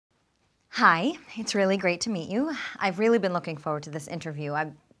Hi, it's really great to meet you. I've really been looking forward to this interview.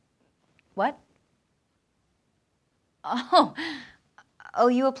 What? Oh, oh,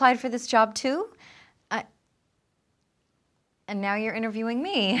 you applied for this job too? I... And now you're interviewing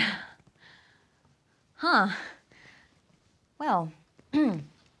me. Huh. Well,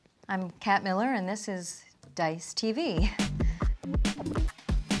 I'm Kat Miller and this is Dice TV.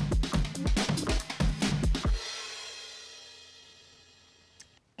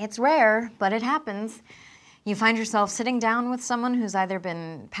 It's rare, but it happens. You find yourself sitting down with someone who's either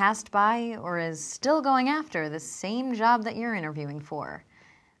been passed by or is still going after the same job that you're interviewing for.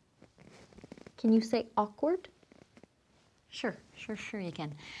 Can you say awkward? Sure you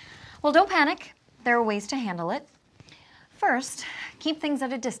can. Well, don't panic. There are ways to handle it. First, keep things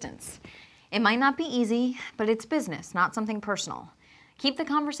at a distance. It might not be easy, but it's business, not something personal. Keep the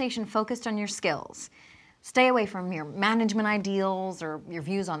conversation focused on your skills. Stay away from your management ideals or your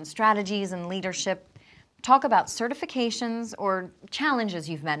views on strategies and leadership. Talk about certifications or challenges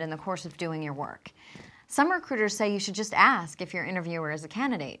you've met in the course of doing your work. Some recruiters say you should just ask if your interviewer is a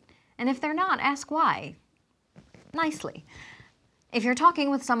candidate. And if they're not, ask why. Nicely. If you're talking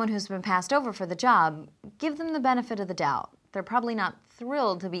with someone who's been passed over for the job, give them the benefit of the doubt. They're probably not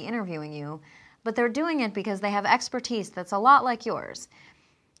thrilled to be interviewing you, but they're doing it because they have expertise that's a lot like yours.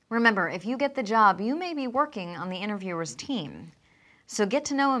 Remember, if you get the job, you may be working on the interviewer's team. So get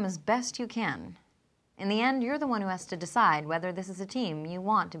to know him as best you can. In the end, you're the one who has to decide whether this is a team you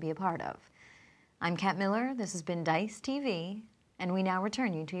want to be a part of. I'm Kat Miller, this has been Dice TV, and we now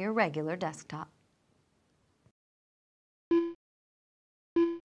return you to your regular desktop.